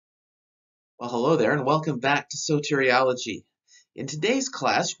Well, hello there, and welcome back to Soteriology. In today's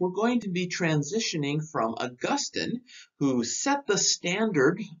class, we're going to be transitioning from Augustine, who set the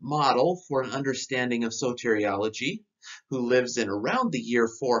standard model for an understanding of soteriology, who lives in around the year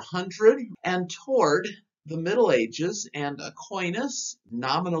 400, and toward the Middle Ages and Aquinas,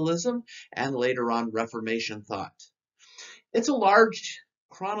 nominalism, and later on Reformation thought. It's a large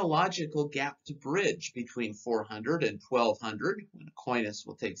chronological gap to bridge between 400 and 1200, when Aquinas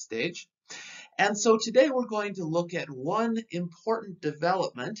will take stage. And so today we're going to look at one important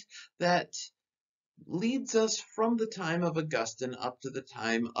development that leads us from the time of Augustine up to the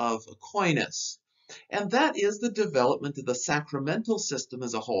time of Aquinas. And that is the development of the sacramental system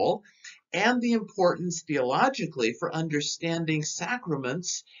as a whole, and the importance theologically for understanding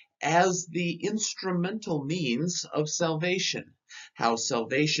sacraments as the instrumental means of salvation. How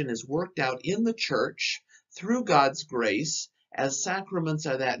salvation is worked out in the church through God's grace, as sacraments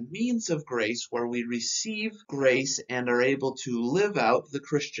are that means of grace where we receive grace and are able to live out the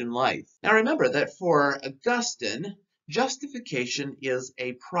Christian life. Now remember that for Augustine, justification is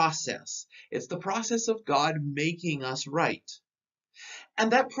a process. It's the process of God making us right.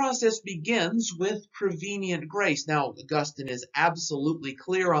 And that process begins with prevenient grace. Now, Augustine is absolutely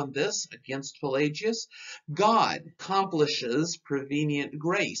clear on this against Pelagius. God accomplishes prevenient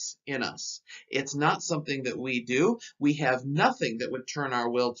grace in us. It's not something that we do. We have nothing that would turn our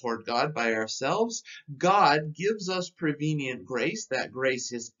will toward God by ourselves. God gives us prevenient grace. That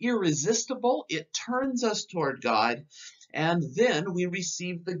grace is irresistible. It turns us toward God. And then we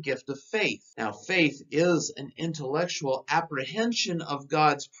receive the gift of faith. Now, faith is an intellectual apprehension of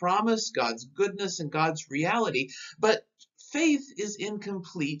God's promise, God's goodness, and God's reality, but faith is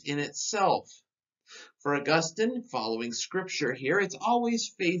incomplete in itself. For Augustine, following scripture here, it's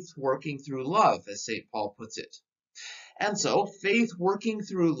always faith working through love, as St. Paul puts it. And so, faith working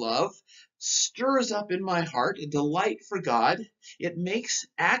through love stirs up in my heart a delight for God. It makes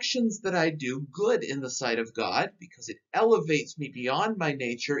actions that I do good in the sight of God because it elevates me beyond my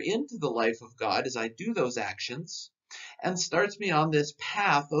nature into the life of God as I do those actions, and starts me on this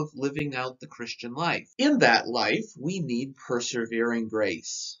path of living out the Christian life. In that life, we need persevering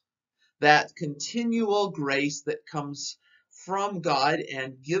grace. That continual grace that comes from God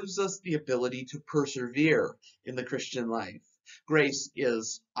and gives us the ability to persevere in the Christian life. Grace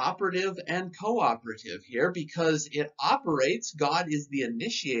is operative and cooperative here because it operates. God is the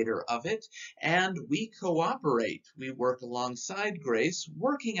initiator of it, and we cooperate. We work alongside grace,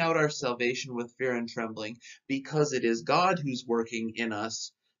 working out our salvation with fear and trembling because it is God who's working in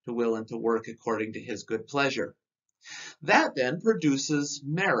us to will and to work according to his good pleasure. That then produces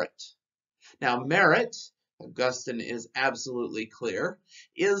merit. Now, merit, Augustine is absolutely clear,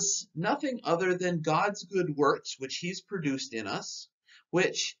 is nothing other than God's good works which he's produced in us,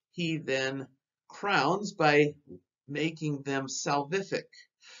 which he then crowns by making them salvific.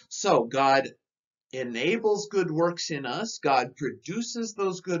 So God enables good works in us, God produces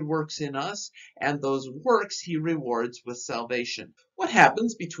those good works in us, and those works he rewards with salvation. What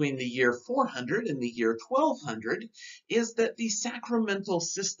happens between the year 400 and the year 1200 is that the sacramental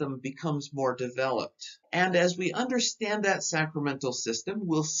system becomes more developed. And as we understand that sacramental system,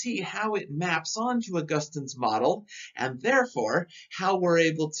 we'll see how it maps onto Augustine's model, and therefore how we're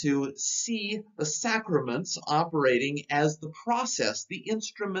able to see the sacraments operating as the process, the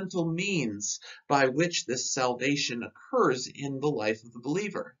instrumental means by which this salvation occurs in the life of the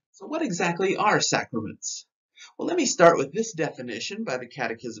believer. So what exactly are sacraments? Well, let me start with this definition by the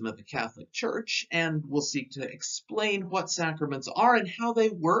Catechism of the Catholic Church, and we'll seek to explain what sacraments are and how they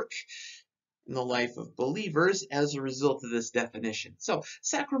work in the life of believers as a result of this definition. So,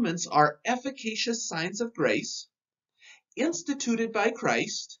 sacraments are efficacious signs of grace, instituted by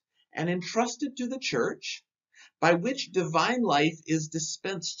Christ and entrusted to the Church, by which divine life is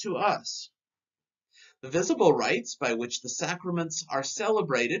dispensed to us. The visible rites by which the sacraments are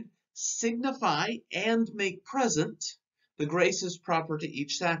celebrated signify and make present the graces proper to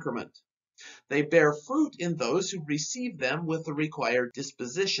each sacrament. They bear fruit in those who receive them with the required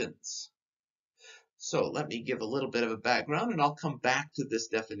dispositions. So let me give a little bit of a background, and I'll come back to this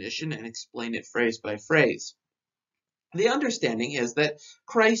definition and explain it phrase by phrase. The understanding is that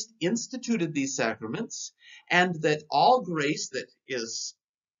Christ instituted these sacraments, and that all grace that is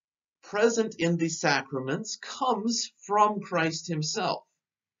present in these sacraments comes from Christ himself.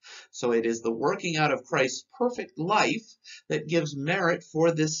 So it is the working out of Christ's perfect life that gives merit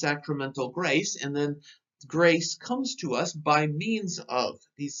for this sacramental grace, and then grace comes to us by means of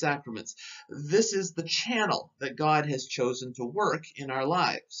these sacraments. This is the channel that God has chosen to work in our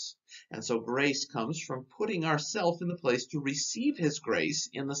lives. And so grace comes from putting ourselves in the place to receive his grace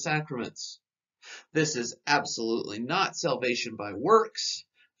in the sacraments. This is absolutely not salvation by works.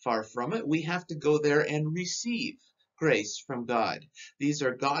 Far from it. We have to go there and receive grace from God. These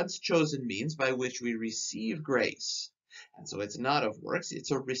are God's chosen means by which we receive grace. And so it's not of works, it's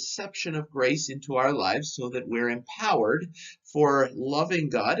a reception of grace into our lives so that we're empowered for loving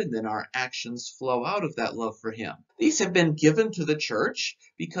God, and then our actions flow out of that love for Him. These have been given to the church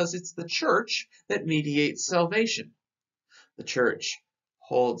because it's the church that mediates salvation. The church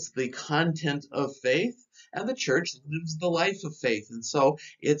holds the content of faith, and the church lives the life of faith. And so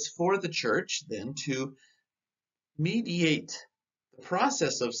it's for the church then to mediate the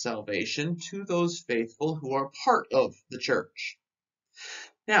process of salvation to those faithful who are part of the church.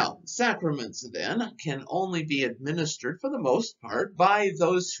 Now, sacraments then can only be administered for the most part by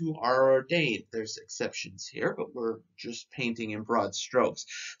those who are ordained. There's exceptions here, but we're just painting in broad strokes.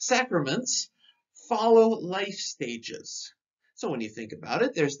 Sacraments follow life stages. So when you think about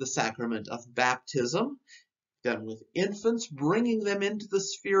it, there's the sacrament of baptism, done with infants, bringing them into the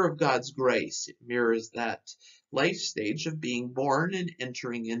sphere of God's grace. It mirrors that life stage of being born and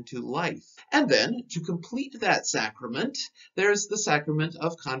entering into life. And then, to complete that sacrament, there's the sacrament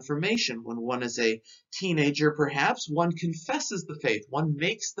of confirmation. When one is a teenager, perhaps, one confesses the faith. One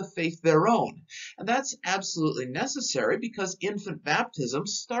makes the faith their own. And that's absolutely necessary because infant baptism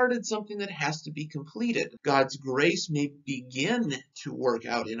started something that has to be completed. God's grace may begin to work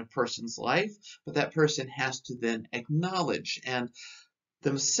out in a person's life, but that person has to then acknowledge and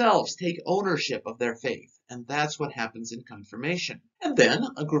themselves take ownership of their faith. And that's what happens in confirmation. And then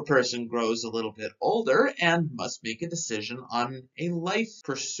a person grows a little bit older and must make a decision on a life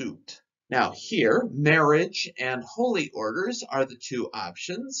pursuit. Now here, marriage and holy orders are the two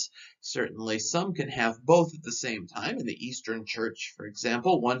options. Certainly some can have both at the same time. In the Eastern Church, for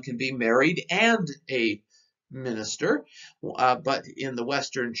example, one can be married and a minister, but in the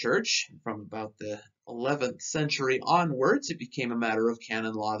Western Church, from about the 11th century onwards, it became a matter of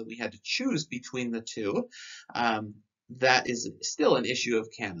canon law that we had to choose between the two. That is still an issue of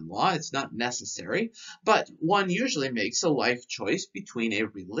canon law. It's not necessary, but one usually makes a life choice between a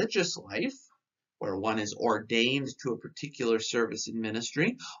religious life, where one is ordained to a particular service in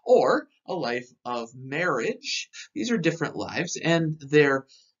ministry, or a life of marriage. These are different lives, and they're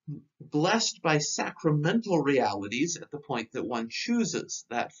blessed by sacramental realities at the point that one chooses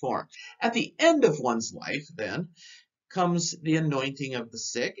that form. At the end of one's life, then, comes the anointing of the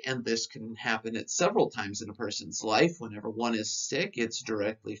sick, and this can happen at several times in a person's life. Whenever one is sick, it's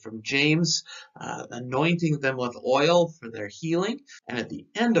directly from James, anointing them with oil for their healing. And at the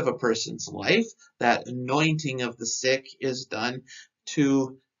end of a person's life, that anointing of the sick is done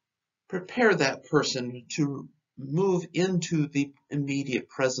to prepare that person to move into the immediate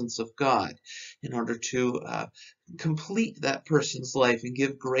presence of God in order to complete that person's life and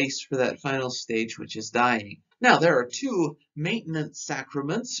give grace for that final stage, which is dying. Now, there are two maintenance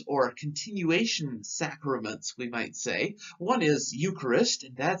sacraments, or continuation sacraments, we might say. One is Eucharist,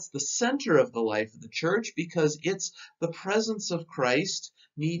 and that's the center of the life of the church because it's the presence of Christ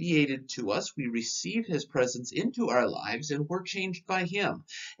mediated to us. We receive his presence into our lives and we're changed by him.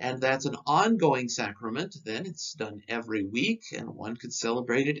 And that's an ongoing sacrament. Then it's done every week, and one could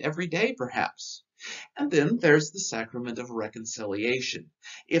celebrate it every day, perhaps. And then there's the sacrament of reconciliation.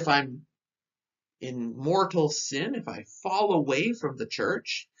 If I'm in mortal sin, if I fall away from the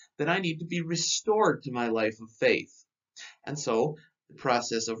church, then I need to be restored to my life of faith. And so the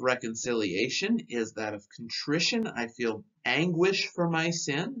process of reconciliation is that of contrition. I feel anguish for my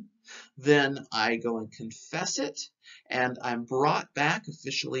sin. Then I go and confess it, and I'm brought back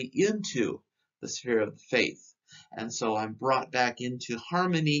officially into the sphere of the faith. And so I'm brought back into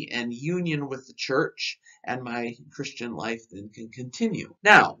harmony and union with the church, and my Christian life then can continue.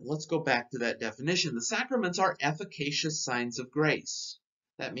 Now, let's go back to that definition. The sacraments are efficacious signs of grace.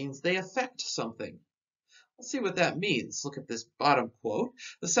 That means they affect something. Let's see what that means. Look at this bottom quote.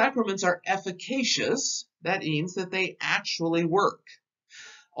 The sacraments are efficacious. That means that they actually work,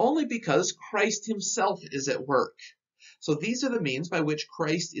 only because Christ himself is at work. So these are the means by which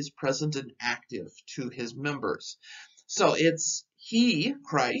Christ is present and active to his members. So it's he,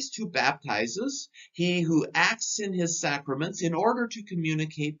 Christ, who baptizes, he who acts in his sacraments in order to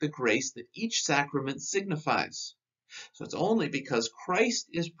communicate the grace that each sacrament signifies. So it's only because Christ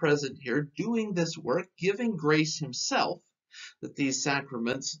is present here doing this work, giving grace himself, that these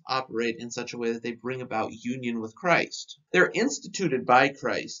sacraments operate in such a way that they bring about union with Christ. They're instituted by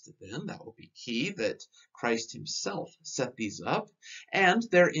Christ, then, that will be key, that Christ himself set these up, and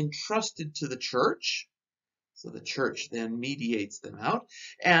they're entrusted to the church, so the church then mediates them out,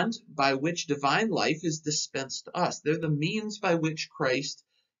 and by which divine life is dispensed to us. They're the means by which Christ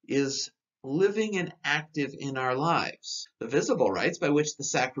is living and active in our lives. The visible rites by which the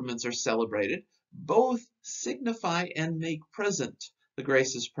sacraments are celebrated both signify and make present the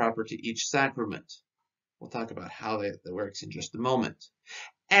graces proper to each sacrament. We'll talk about how that works in just a moment.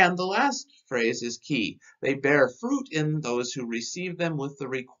 And the last phrase is key. They bear fruit in those who receive them with the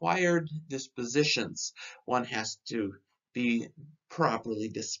required dispositions. One has to be properly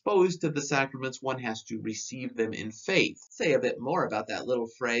disposed to the sacraments. One has to receive them in faith. Say a bit more about that little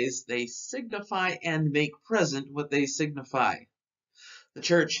phrase. They signify and make present what they signify. The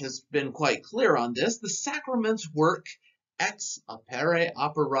Church has been quite clear on this. The sacraments work ex opere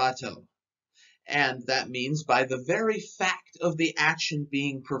operato. And that means by the very fact of the action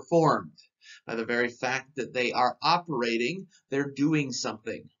being performed, by the very fact that they are operating, they're doing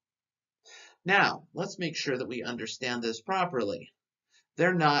something. Now, let's make sure that we understand this properly.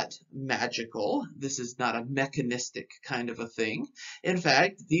 They're not magical. This is not a mechanistic kind of a thing. In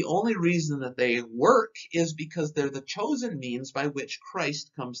fact, the only reason that they work is because they're the chosen means by which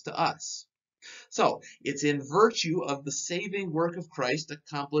Christ comes to us. So, it's in virtue of the saving work of Christ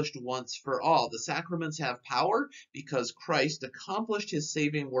accomplished once for all. The sacraments have power because Christ accomplished his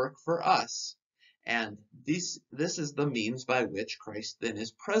saving work for us. And this is the means by which Christ then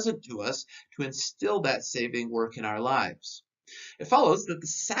is present to us to instill that saving work in our lives. It follows that the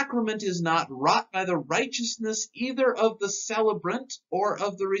sacrament is not wrought by the righteousness either of the celebrant or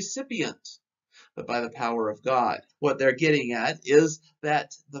of the recipient, but by the power of God. What they're getting at is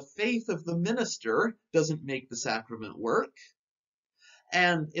that the faith of the minister doesn't make the sacrament work.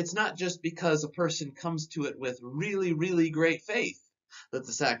 And it's not just because a person comes to it with really, really great faith that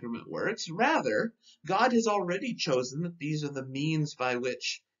the sacrament works. Rather, God has already chosen that these are the means by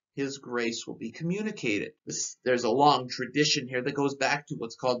which his grace will be communicated. There's a long tradition here that goes back to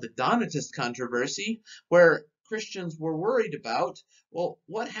what's called the Donatist controversy, where Christians were worried about, well,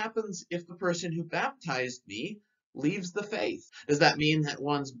 what happens if the person who baptized me leaves the faith? Does that mean that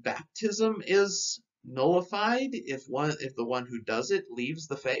one's baptism is nullified if the one who does it leaves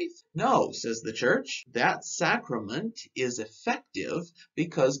the faith? No, says the Church. That sacrament is effective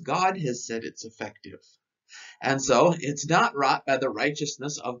because God has said it's effective. And so it's not wrought by the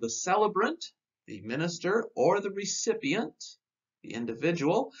righteousness of the celebrant, the minister, or the recipient, the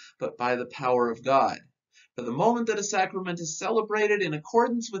individual, but by the power of God. For the moment that a sacrament is celebrated in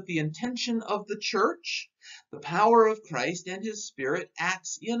accordance with the intention of the Church, the power of Christ and his Spirit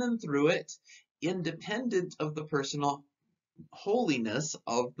acts in and through it, independent of the personal holiness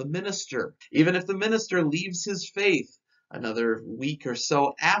of the minister. Even if the minister leaves his faith another week or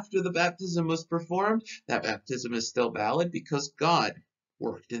so after the baptism was performed, that baptism is still valid because God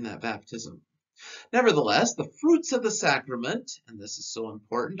worked in that baptism. Nevertheless, the fruits of the sacrament, and this is so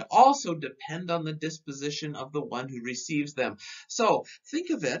important, also depend on the disposition of the one who receives them. So think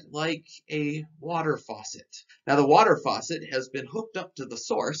of it like a water faucet. Now the water faucet has been hooked up to the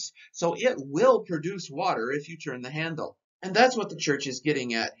source, so it will produce water if you turn the handle. And that's what the Church is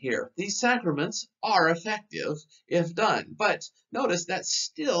getting at here. These sacraments are effective if done, but notice that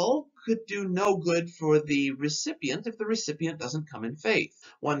still could do no good for the recipient if the recipient doesn't come in faith.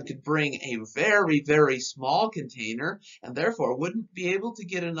 One could bring a very, very small container and therefore wouldn't be able to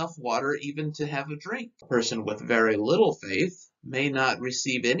get enough water even to have a drink. A person with very little faith may not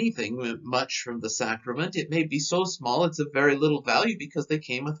receive anything much from the sacrament. It may be so small it's of very little value because they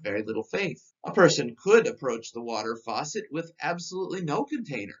came with very little faith. A person could approach the water faucet with absolutely no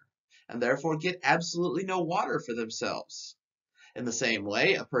container and therefore get absolutely no water for themselves. In the same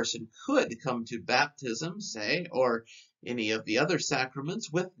way, a person could come to baptism, say, or any of the other sacraments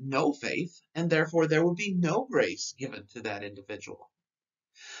with no faith, and therefore there would be no grace given to that individual.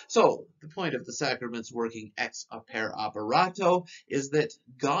 So, the point of the sacraments working ex opere operato is that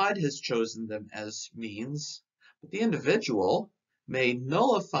God has chosen them as means, but the individual may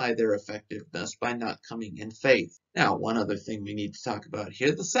nullify their effectiveness by not coming in faith. Now, one other thing we need to talk about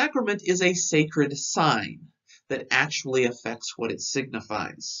here, the sacrament is a sacred sign that actually affects what it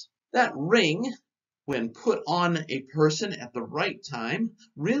signifies. That ring, when put on a person at the right time,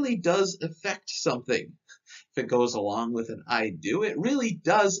 really does affect something. If it goes along with an I do, it really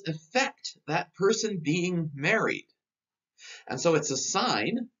does affect that person being married. And so it's a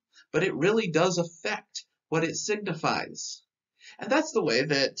sign, but it really does affect what it signifies. And that's the way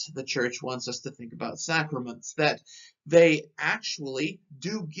that the Church wants us to think about sacraments, that they actually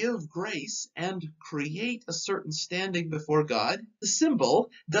do give grace and create a certain standing before God. The symbol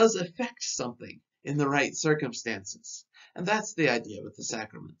does affect something in the right circumstances. And that's the idea with the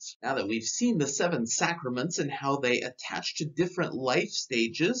sacraments. Now that we've seen the 7 sacraments and how they attach to different life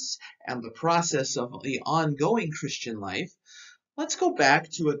stages and the process of the ongoing Christian life, Let's go back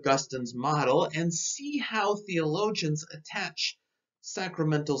to Augustine's model and see how theologians attach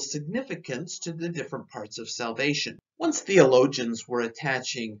sacramental significance to the different parts of salvation. Once theologians were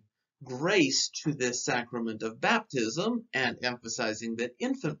attaching grace to this sacrament of baptism and emphasizing that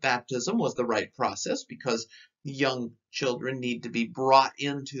infant baptism was the right process because young children need to be brought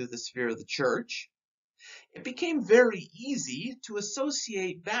into the sphere of the church, it became very easy to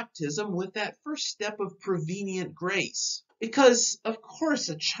associate baptism with that first step of prevenient grace. Because, of course,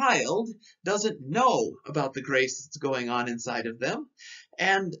 a child doesn't know about the grace that's going on inside of them.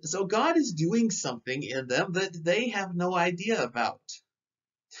 And so God is doing something in them that they have no idea about.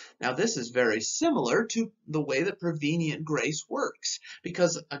 Now, this is very similar to the way that prevenient grace works,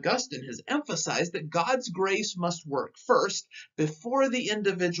 because Augustine has emphasized that God's grace must work first before the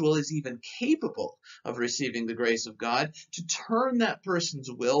individual is even capable of receiving the grace of God to turn that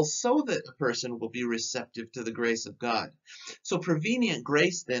person's will so that a person will be receptive to the grace of God. So prevenient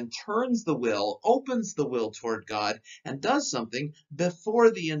grace then turns the will, opens the will toward God, and does something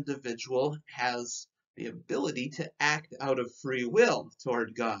before the individual has the ability to act out of free will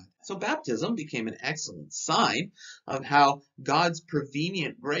toward God. So baptism became an excellent sign of how God's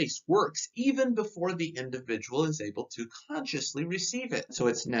prevenient grace works even before the individual is able to consciously receive it. So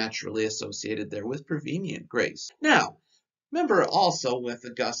it's naturally associated there with prevenient grace. Now, remember also with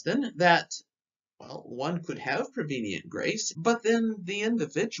Augustine that one could have prevenient grace, but then the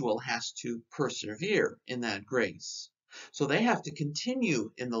individual has to persevere in that grace. So they have to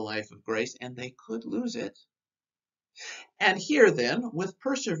continue in the life of grace, and they could lose it. And here then, with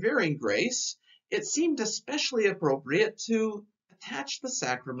persevering grace, it seemed especially appropriate to attach the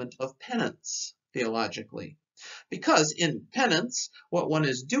sacrament of penance theologically. Because in penance, what one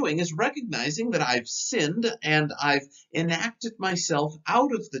is doing is recognizing that I've sinned and I've enacted myself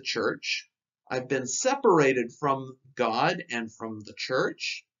out of the church. I've been separated from God and from the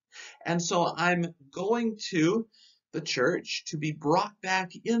church. And so I'm going to the church to be brought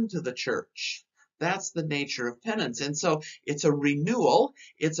back into the church. That's the nature of penance. And so it's a renewal.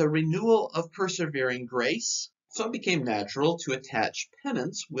 It's a renewal of persevering grace. So it became natural to attach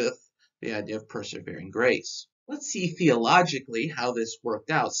penance with the idea of persevering grace. Let's see theologically how this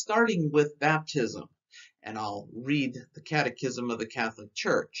worked out, starting with baptism. And I'll read the Catechism of the Catholic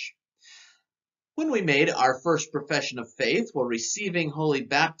Church. When we made our first profession of faith while receiving holy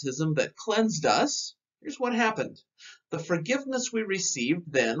baptism that cleansed us, here's what happened. The forgiveness we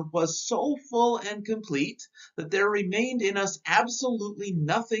received then was so full and complete that there remained in us absolutely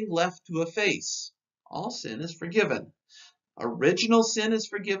nothing left to efface. All sin is forgiven. Original sin is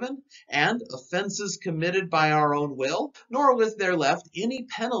forgiven, and offenses committed by our own will, nor was there left any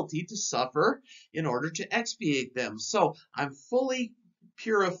penalty to suffer in order to expiate them. So I'm fully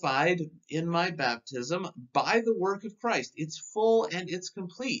purified in my baptism by the work of Christ. It's full and it's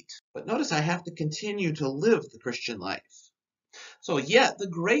complete. But notice I have to continue to live the Christian life. So yet the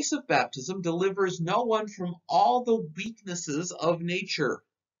grace of baptism delivers no one from all the weaknesses of nature.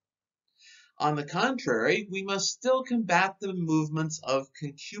 On the contrary, we must still combat the movements of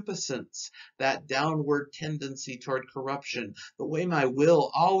concupiscence, that downward tendency toward corruption, the way my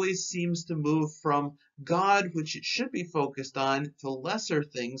will always seems to move from God, which it should be focused on, to lesser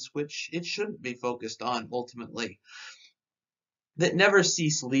things, which it shouldn't be focused on ultimately, that never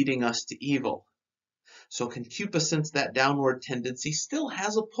cease leading us to evil. So concupiscence, that downward tendency, still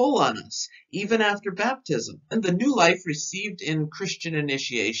has a pull on us, even after baptism. And the new life received in Christian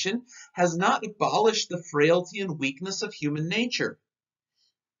initiation has not abolished the frailty and weakness of human nature.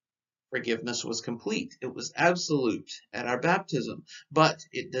 Forgiveness was complete. It was absolute at our baptism, but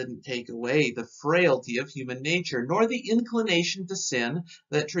it didn't take away the frailty of human nature, nor the inclination to sin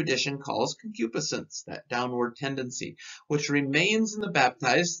that tradition calls concupiscence, that downward tendency, which remains in the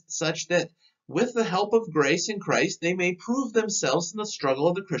baptized such that with the help of grace in Christ, they may prove themselves in the struggle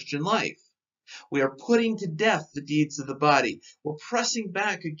of the Christian life. We are putting to death the deeds of the body. We're pressing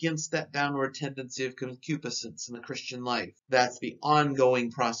back against that downward tendency of concupiscence in the Christian life. That's the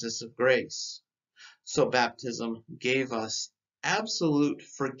ongoing process of grace. So baptism gave us absolute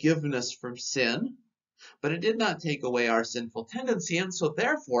forgiveness from sin, but it did not take away our sinful tendency, and so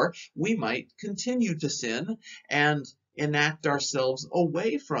therefore we might continue to sin and enact ourselves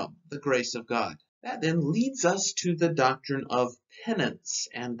away from the grace of God. That then leads us to the doctrine of penance,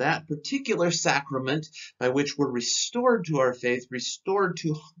 and that particular sacrament by which we're restored to our faith, restored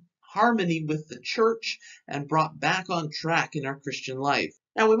to harmony with the church, and brought back on track in our Christian life.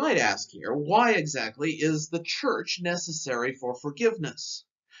 Now we might ask here, why exactly is the church necessary for forgiveness?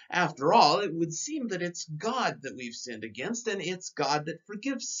 After all, it would seem that it's God that we've sinned against, and it's God that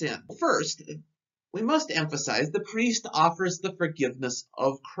forgives sin. First, We must emphasize the priest offers the forgiveness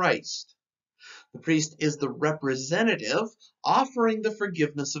of Christ. The priest is the representative offering the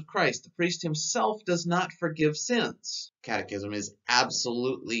forgiveness of Christ. The priest himself does not forgive sins. Catechism is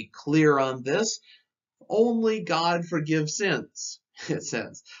absolutely clear on this. Only God forgives sins, it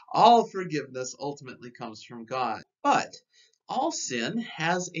says. All forgiveness ultimately comes from God. But all sin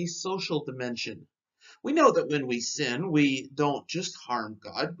has a social dimension. We know that when we sin, we don't just harm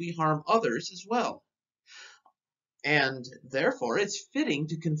God, we harm others as well. And therefore, it's fitting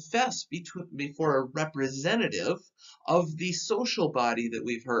to confess before a representative of the social body that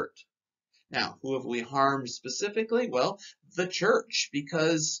we've hurt. Now, who have we harmed specifically? Well, the church,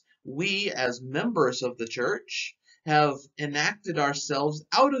 because we, as members of the church, have enacted ourselves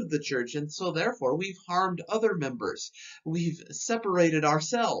out of the church, and so therefore we've harmed other members. We've separated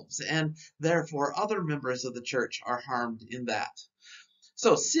ourselves, and therefore other members of the church are harmed in that.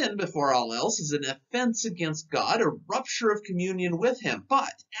 So sin, before all else, is an offense against God, a rupture of communion with Him.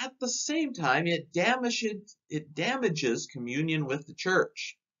 But at the same time, it damages communion with the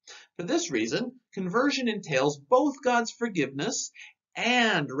church. For this reason, conversion entails both God's forgiveness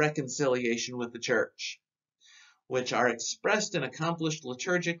and reconciliation with the church, which are expressed and accomplished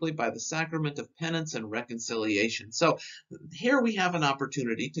liturgically by the sacrament of penance and reconciliation. So here we have an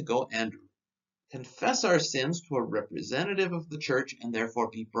opportunity to go and confess our sins to a representative of the church and therefore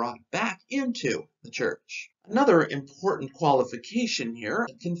be brought back into the church. Another important qualification here,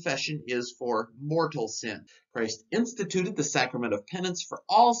 confession is for mortal sin. Christ instituted the sacrament of penance for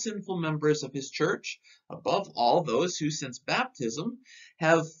all sinful members of his church, above all those who since baptism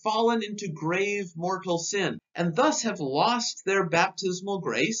have fallen into grave mortal sin, and thus have lost their baptismal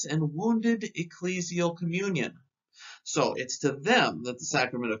grace and wounded ecclesial communion. So it's to them that the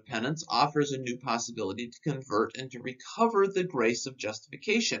sacrament of penance offers a new possibility to convert and to recover the grace of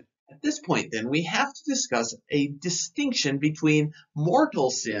justification. At this point, then, we have to discuss a distinction between mortal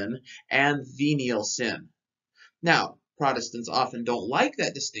sin and venial sin. Now, Protestants often don't like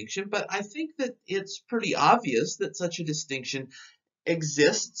that distinction, but I think that it's pretty obvious that such a distinction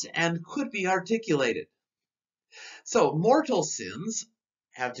exists and could be articulated. So, mortal sins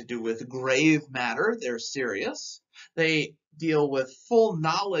have to do with grave matter. They're serious. They deal with full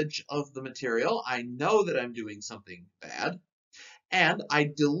knowledge of the material. I know that I'm doing something bad, and I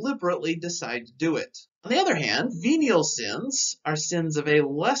deliberately decide to do it. On the other hand, venial sins are sins of a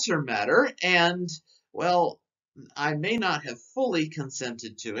lesser matter, and, well, I may not have fully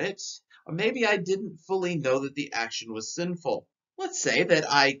consented to it, or maybe I didn't fully know that the action was sinful. Let's say that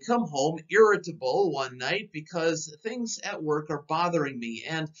I come home irritable one night because things at work are bothering me,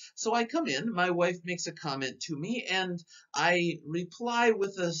 and so I come in, my wife makes a comment to me, and I reply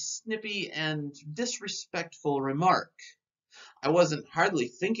with a snippy and disrespectful remark. I wasn't hardly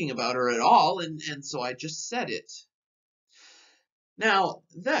thinking about her at all, and so I just said it. Now,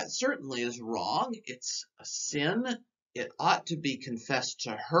 that certainly is wrong. It's a sin. It ought to be confessed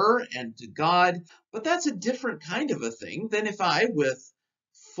to her and to God, but that's a different kind of a thing than if I, with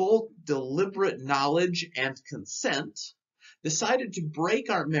full deliberate knowledge and consent, decided to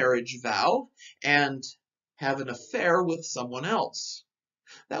break our marriage vow and have an affair with someone else.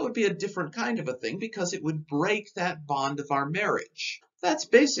 That would be a different kind of a thing because it would break that bond of our marriage. That's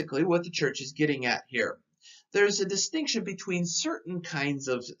basically what the church is getting at here. There's a distinction between certain kinds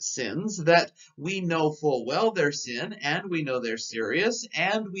of sins that we know full well they're sin, and we know they're serious,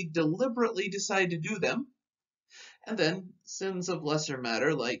 and we deliberately decide to do them. And then sins of lesser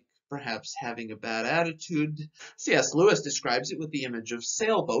matter, like perhaps having a bad attitude. C.S. Lewis describes it with the image of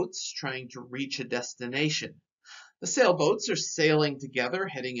sailboats trying to reach a destination. The sailboats are sailing together,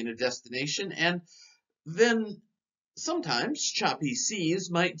 heading in a destination, and then sometimes choppy seas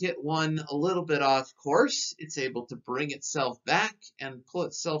might get one a little bit off course. It's able to bring itself back and pull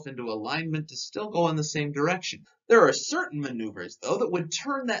itself into alignment to still go in the same direction. There are certain maneuvers, though, that would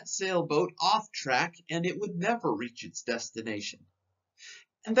turn that sailboat off track and it would never reach its destination.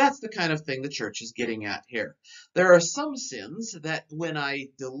 And that's the kind of thing the church is getting at here. There are some sins that when I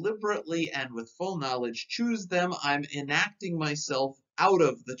deliberately and with full knowledge choose them, I'm enacting myself out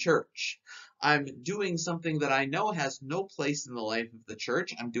of the church. I'm doing something that I know has no place in the life of the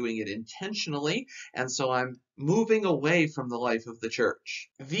church. I'm doing it intentionally, and so I'm moving away from the life of the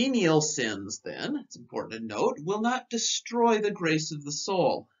church. Venial sins, then, it's important to note, will not destroy the grace of the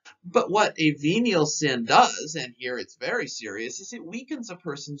soul. But what a venial sin does, and here it's very serious, is it weakens a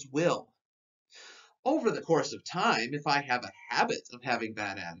person's will. Over the course of time, if I have a habit of having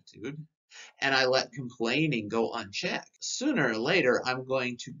bad attitude, and I let complaining go unchecked, sooner or later I'm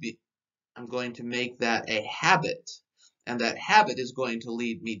going to make that a habit. And that habit is going to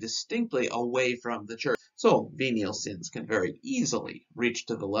lead me distinctly away from the church. So venial sins can very easily reach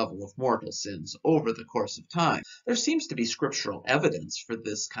to the level of mortal sins over the course of time. There seems to be scriptural evidence for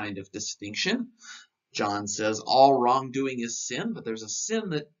this kind of distinction. John says all wrongdoing is sin, but there's a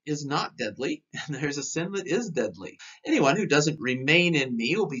sin that is not deadly, and there's a sin that is deadly. Anyone who doesn't remain in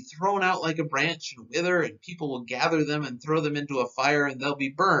me will be thrown out like a branch and wither, and people will gather them and throw them into a fire, and they'll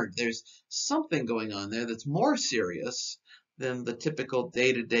be burned. There's something going on there that's more serious than the typical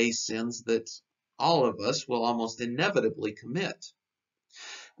day-to-day sins that all of us will almost inevitably commit.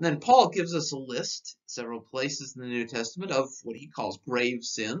 And then Paul gives us a list, several places in the New Testament, of what he calls grave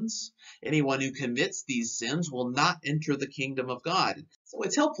sins. Anyone who commits these sins will not enter the kingdom of God. So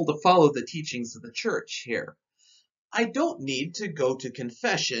it's helpful to follow the teachings of the church here. I don't need to go to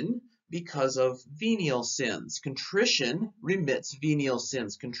confession because of venial sins. Contrition remits venial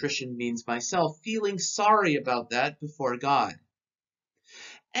sins. Contrition means myself feeling sorry about that before God.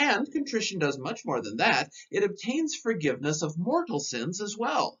 And contrition does much more than that. It obtains forgiveness of mortal sins as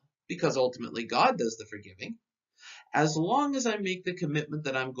well, because ultimately God does the forgiving, as long as I make the commitment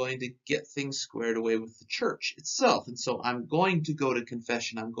that I'm going to get things squared away with the church itself. And so I'm going to go to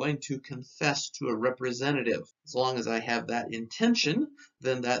confession. I'm going to confess to a representative. As long as I have that intention,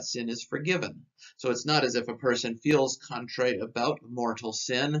 then that sin is forgiven. So it's not as if a person feels contrite about mortal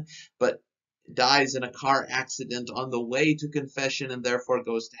sin, but dies in a car accident on the way to confession and therefore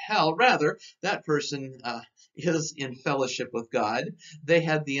goes to hell. Rather, that person is in fellowship with God. They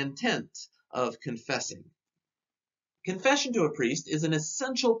had the intent of confessing. Confession to a priest is an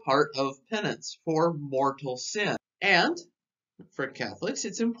essential part of penance for mortal sin. And for Catholics,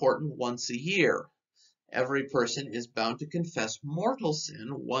 it's important once a year. Every person is bound to confess mortal sin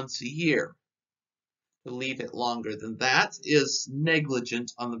once a year. To leave it longer than that is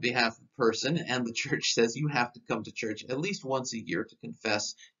negligent on the behalf of the person, and the church says you have to come to church at least once a year to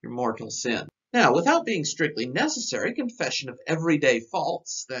confess your mortal sin. Now, without being strictly necessary, confession of everyday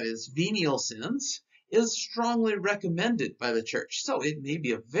faults, that is, venial sins, is strongly recommended by the church. So it may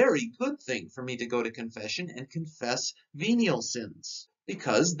be a very good thing for me to go to confession and confess venial sins,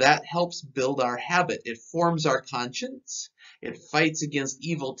 because that helps build our habit. It forms our conscience. It fights against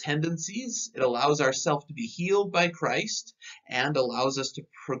evil tendencies. It allows ourselves to be healed by Christ and allows us to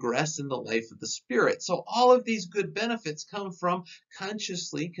progress in the life of the Spirit. So all of these good benefits come from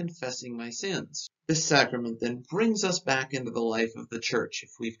consciously confessing my sins. This sacrament then brings us back into the life of the church.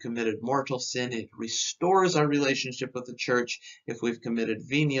 If we've committed mortal sin, it restores our relationship with the church. If we've committed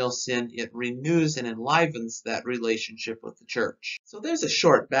venial sin, it renews and enlivens that relationship with the church. So there's a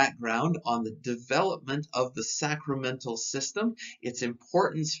short background on the development of the sacramental system, its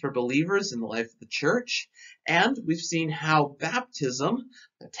importance for believers in the life of the church, and we've seen how baptism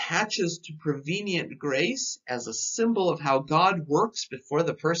attaches to prevenient grace as a symbol of how God works before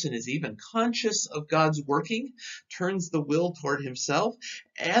the person is even conscious of God's working, turns the will toward himself.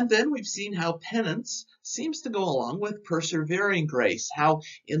 And then we've seen how penance seems to go along with persevering grace, how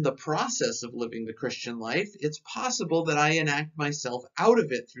in the process of living the Christian life, it's possible that I enact myself out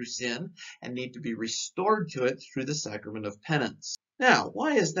of it through sin and need to be restored to it through the sacrament of penance. Now,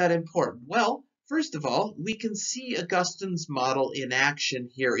 why is that important? Well, first of all, we can see Augustine's model in action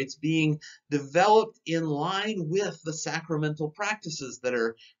here. It's being developed in line with the sacramental practices that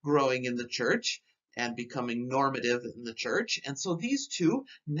are growing in the church and becoming normative in the church. And so these two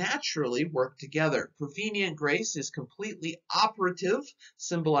naturally work together. Prevenient grace is completely operative,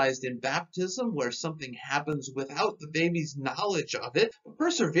 symbolized in baptism, where something happens without the baby's knowledge of it. But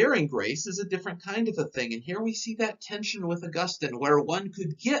persevering grace is a different kind of a thing. And here we see that tension with Augustine, where one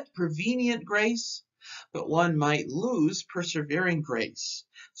could get prevenient grace, but one might lose persevering grace.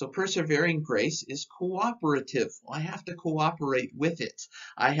 So persevering grace is cooperative. I have to cooperate with it.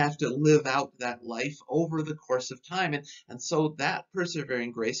 I have to live out that life over the course of time. And so that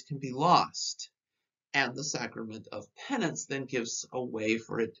persevering grace can be lost. And the sacrament of penance then gives a way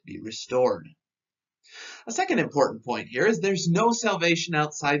for it to be restored. A second important point here is there's no salvation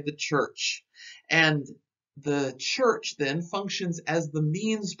outside the church. And the church then functions as the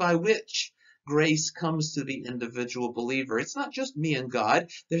means by which grace comes to the individual believer. It's not just me and God.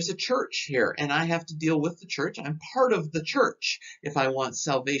 There's a church here, and I have to deal with the church. I'm part of the church if I want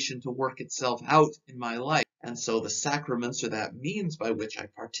salvation to work itself out in my life. And so the sacraments are that means by which I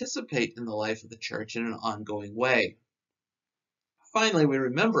participate in the life of the church in an ongoing way. Finally, we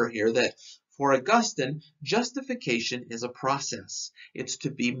remember here that for Augustine, justification is a process. It's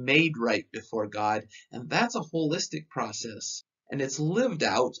to be made right before God, and that's a holistic process. And it's lived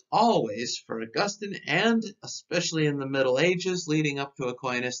out always for Augustine, and especially in the Middle Ages leading up to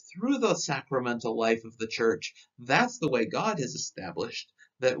Aquinas, through the sacramental life of the church. That's the way God has established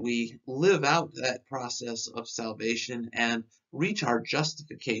that we live out that process of salvation and reach our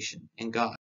justification in God.